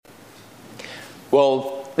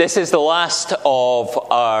Well, this is the last of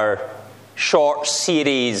our short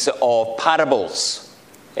series of parables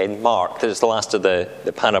in Mark. This is the last of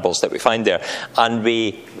the parables that we find there. And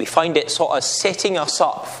we find it sort of setting us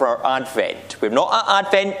up for Advent. We're not at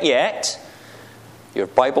Advent yet. Your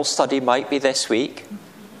Bible study might be this week.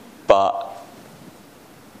 But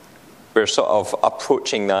we're sort of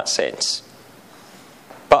approaching that sense.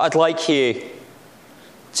 But I'd like you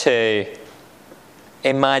to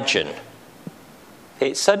imagine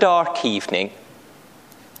it's a dark evening,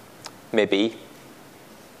 maybe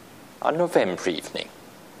a November evening.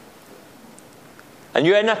 And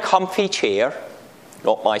you're in a comfy chair,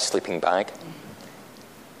 not my sleeping bag,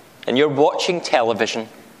 and you're watching television.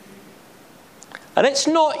 And it's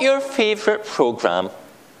not your favourite programme,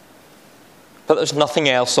 but there's nothing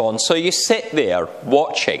else on. So you sit there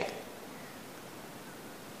watching.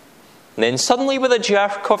 And then suddenly, with a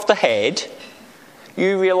jerk of the head,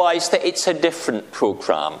 you realise that it's a different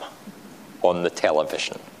programme on the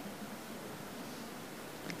television.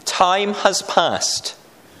 Time has passed.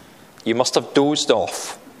 You must have dozed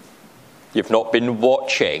off. You've not been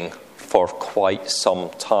watching for quite some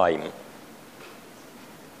time.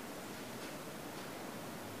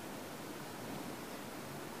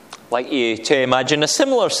 I'd like you to imagine a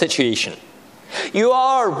similar situation. You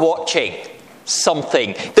are watching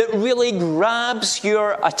something that really grabs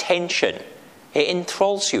your attention. It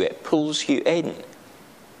enthralls you, it pulls you in.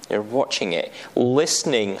 You're watching it,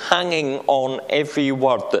 listening, hanging on every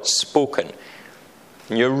word that's spoken.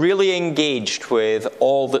 And you're really engaged with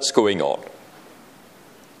all that's going on.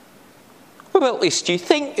 Well, at least you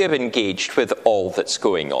think you're engaged with all that's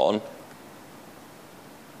going on.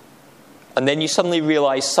 And then you suddenly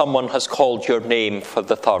realise someone has called your name for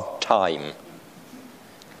the third time.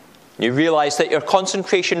 You realise that your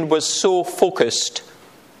concentration was so focused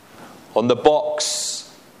on the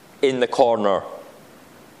box in the corner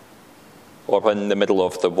or in the middle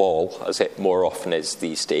of the wall, as it more often is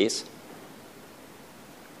these days,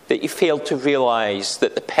 that you failed to realise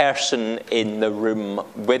that the person in the room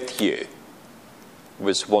with you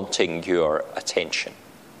was wanting your attention.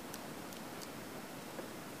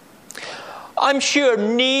 I'm sure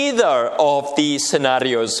neither of these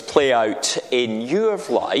scenarios play out in your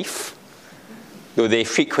life, though they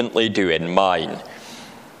frequently do in mine,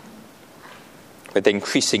 with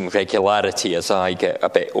increasing regularity as I get a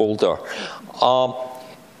bit older.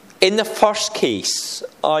 In the first case,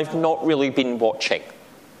 I've not really been watching,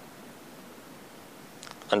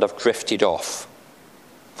 and I've drifted off.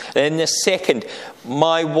 And in the second,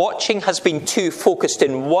 my watching has been too focused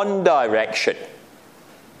in one direction,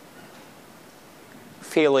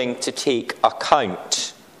 failing to take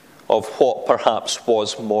account of what perhaps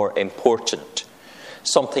was more important,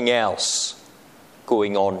 something else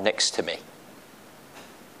going on next to me.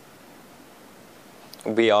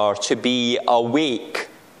 We are to be awake,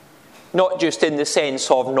 not just in the sense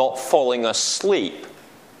of not falling asleep,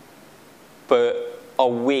 but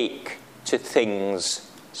awake to things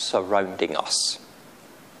surrounding us.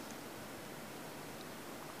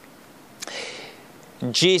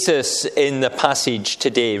 Jesus, in the passage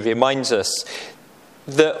today, reminds us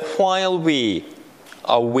that while we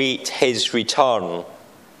await his return,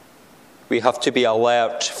 we have to be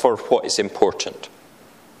alert for what is important.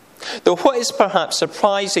 Though what is perhaps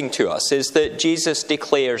surprising to us is that Jesus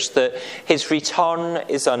declares that his return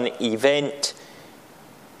is an event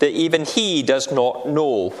that even he does not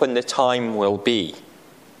know when the time will be.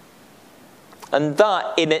 And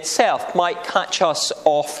that in itself might catch us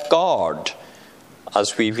off guard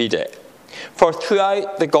as we read it. For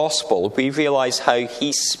throughout the gospel, we realise how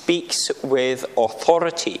he speaks with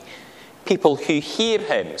authority. People who hear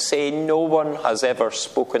him say, "No one has ever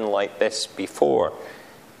spoken like this before."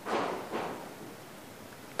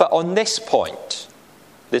 But on this point,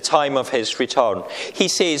 the time of his return, he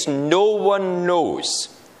says no one knows,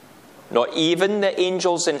 not even the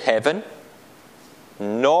angels in heaven,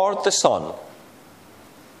 nor the Son,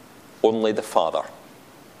 only the Father.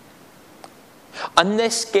 And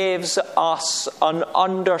this gives us an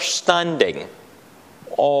understanding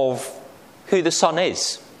of who the Son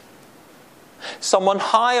is. Someone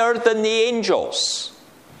higher than the angels,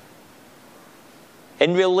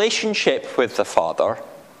 in relationship with the Father,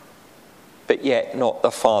 but yet not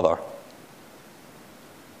the Father.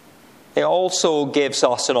 It also gives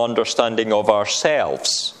us an understanding of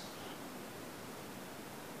ourselves.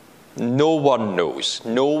 No one knows.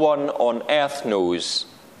 No one on earth knows.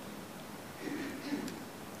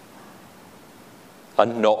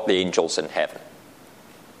 And not the angels in heaven.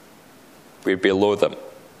 We're below them.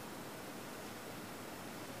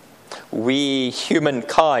 We,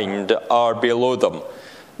 humankind, are below them.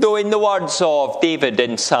 Though in the words of David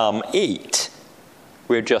in Psalm 8,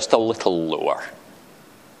 we're just a little lower.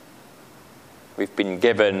 We've been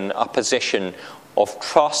given a position of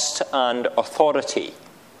trust and authority,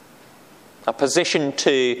 a position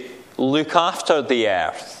to look after the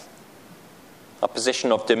earth, a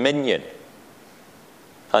position of dominion.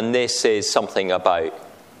 And this is something about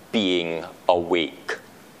being awake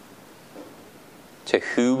to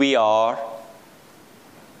who we are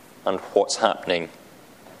and what's happening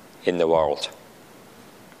in the world.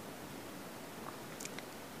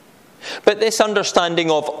 But this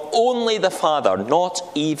understanding of only the Father, not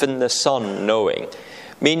even the Son, knowing,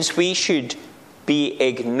 means we should be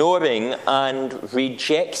ignoring and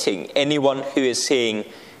rejecting anyone who is saying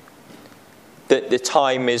that the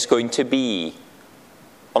time is going to be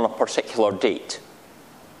on a particular date,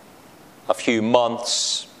 a few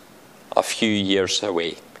months, a few years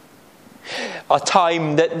away. A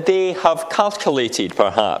time that they have calculated,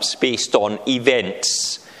 perhaps, based on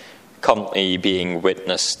events currently being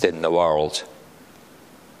witnessed in the world.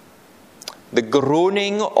 The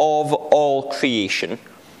groaning of all creation,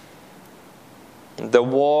 the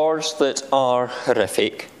wars that are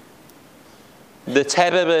horrific, the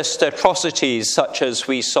terrorist atrocities such as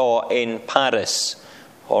we saw in Paris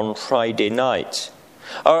on Friday night,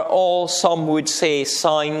 are all, some would say,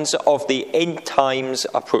 signs of the end times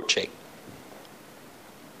approaching.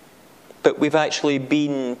 But we've actually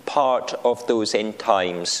been part of those end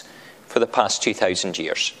times for the past 2,000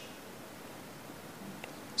 years.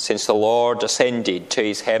 Since the Lord ascended to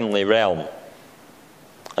his heavenly realm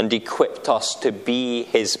and equipped us to be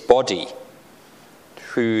his body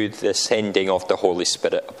through the sending of the Holy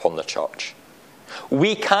Spirit upon the church.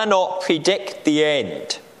 We cannot predict the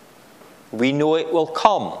end. We know it will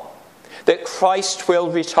come, that Christ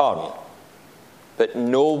will return, but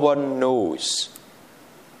no one knows.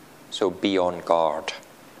 So be on guard.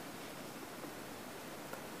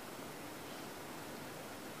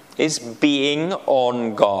 Is being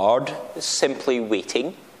on guard simply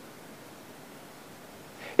waiting?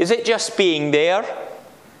 Is it just being there,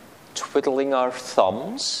 twiddling our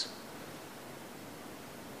thumbs,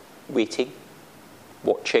 waiting,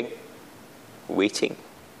 watching, waiting?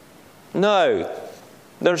 No,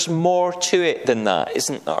 there's more to it than that,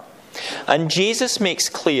 isn't there? And Jesus makes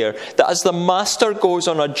clear that as the master goes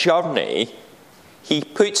on a journey, he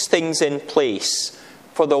puts things in place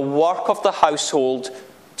for the work of the household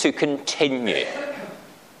to continue.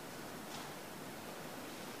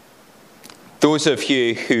 Those of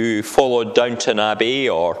you who followed Downton Abbey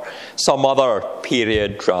or some other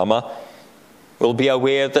period drama will be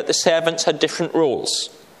aware that the servants had different roles.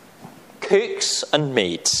 Cooks and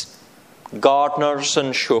maids, gardeners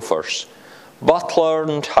and chauffeurs, butler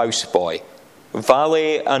and houseboy,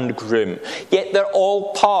 valet and groom. Yet they're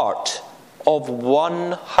all part of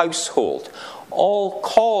one household, all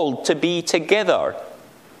called to be together,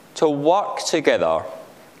 to work together,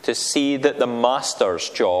 to see that the master's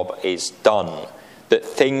job is done, that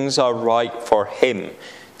things are right for him,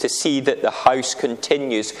 to see that the house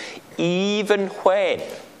continues even when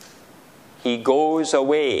he goes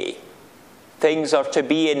away. Things are to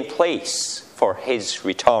be in place for his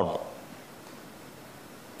return.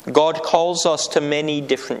 God calls us to many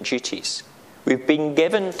different duties. We've been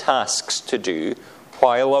given tasks to do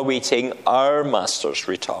while awaiting our master's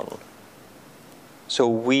return. So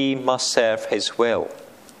we must serve his will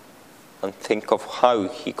and think of how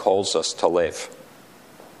he calls us to live.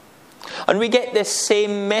 And we get this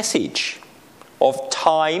same message of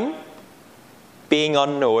time being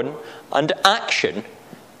unknown and action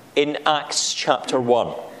in Acts chapter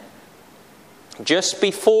 1. Just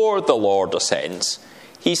before the Lord ascends,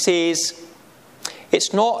 he says,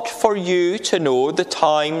 "It's not for you to know the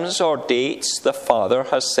times or dates the Father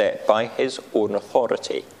has set by his own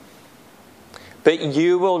authority. But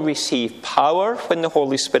you will receive power when the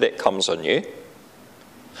Holy Spirit comes on you.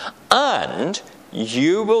 And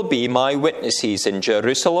you will be my witnesses in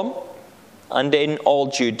Jerusalem and in all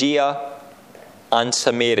Judea and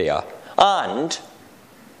Samaria and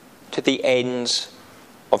to the ends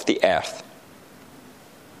of the earth."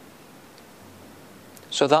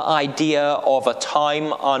 So that idea of a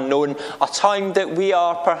time unknown, a time that we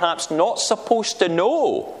are perhaps not supposed to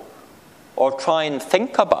know or try and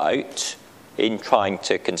think about in trying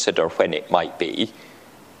to consider when it might be,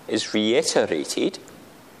 is reiterated.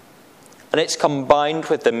 And it's combined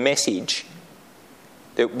with the message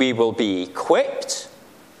that we will be equipped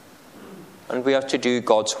and we have to do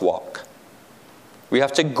God's work. We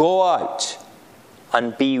have to go out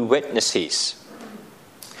and be witnesses.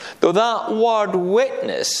 Though that word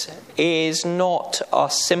witness is not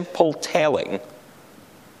a simple telling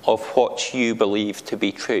of what you believe to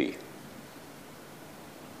be true.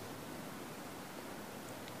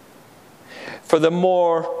 For the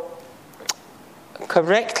more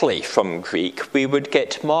correctly from Greek, we would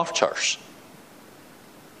get martyrs.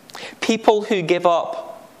 People who give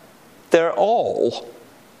up their all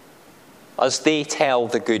as they tell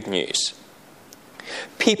the good news.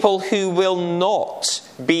 People who will not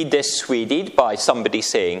be dissuaded by somebody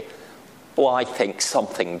saying, "Well, I think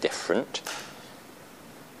something different."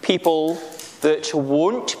 People that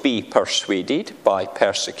won't be persuaded by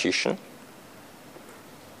persecution.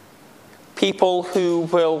 People who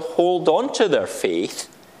will hold on to their faith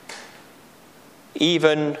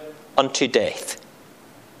even unto death.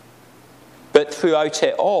 But throughout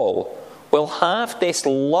it all, will have this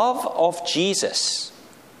love of Jesus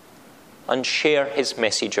and share his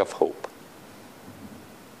message of hope.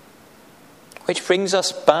 Which brings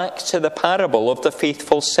us back to the parable of the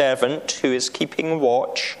faithful servant who is keeping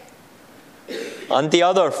watch, and the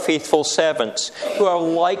other faithful servants who are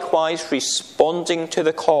likewise responding to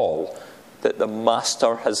the call that the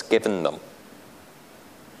Master has given them.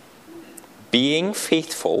 Being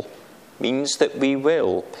faithful means that we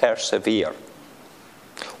will persevere,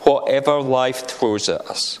 whatever life throws at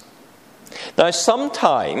us. Now,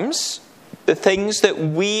 sometimes the things that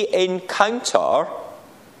we encounter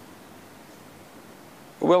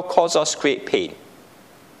will cause us great pain.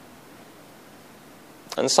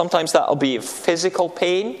 And sometimes that will be physical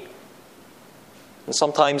pain, and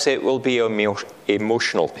sometimes it will be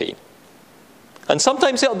emotional pain. And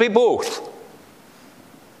sometimes it'll be both.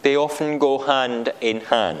 They often go hand in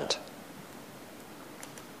hand.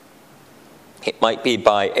 It might be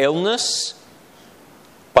by illness,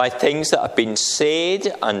 by things that have been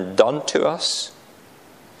said and done to us.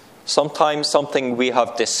 Sometimes something we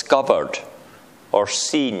have discovered or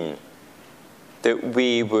seen that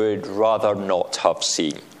we would rather not have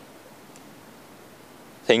seen.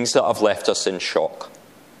 Things that have left us in shock.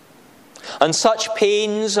 And such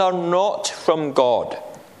pains are not from God,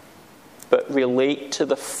 but relate to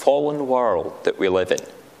the fallen world that we live in,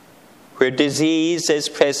 where disease is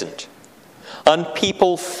present, and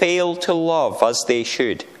people fail to love as they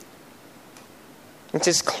should. It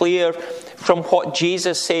is clear from what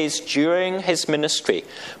Jesus says during his ministry,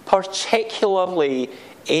 particularly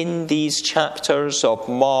in these chapters of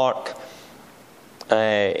Mark,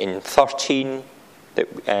 in 13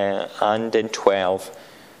 and in 12,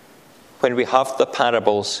 when we have the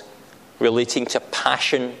parables relating to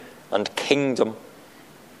passion and kingdom,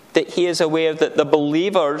 that he is aware that the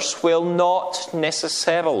believers will not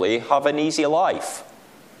necessarily have an easy life.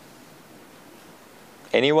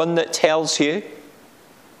 Anyone that tells you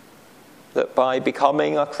that by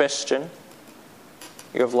becoming a Christian,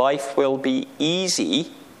 your life will be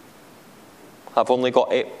easy, have only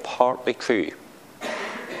got it partly true.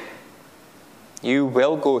 You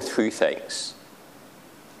will go through things,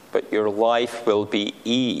 but your life will be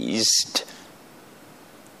eased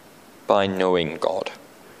by knowing God.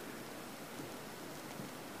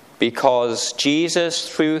 Because Jesus,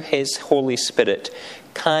 through his Holy Spirit,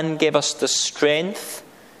 can give us the strength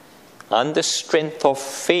and the strength of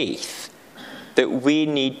faith that we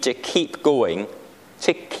need to keep going,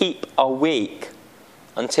 to keep awake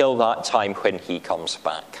until that time when he comes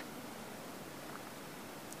back.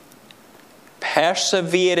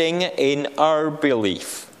 Persevering in our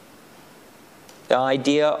belief. The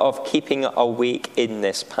idea of keeping awake in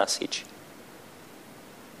this passage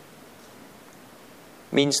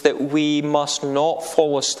means that we must not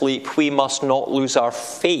fall asleep. We must not lose our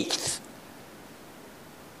faith.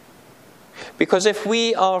 Because if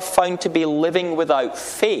we are found to be living without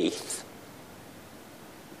faith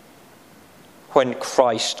when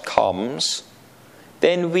Christ comes,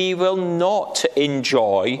 then we will not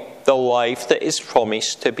enjoy the life that is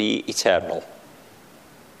promised to be eternal.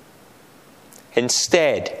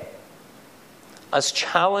 Instead, as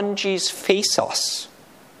challenges face us,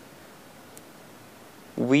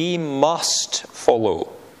 we must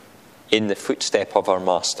follow in the footstep of our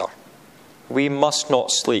Master. We must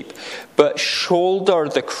not sleep, but shoulder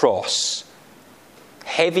the cross,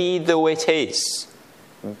 heavy though it is,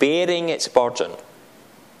 bearing its burden,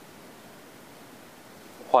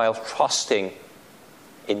 while trusting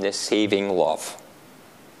in the saving love.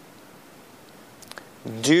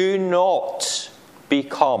 Do not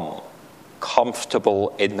become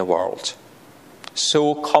comfortable in the world,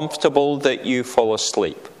 so comfortable that you fall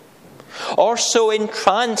asleep, or so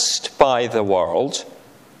entranced by the world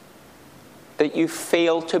that you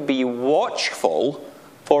fail to be watchful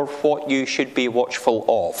for what you should be watchful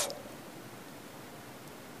of.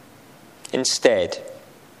 Instead,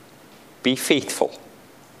 be faithful.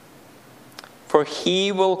 for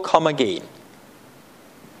he will come again,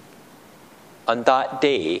 and that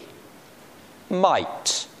day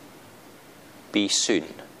might be soon.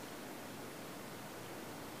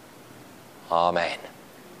 Amen.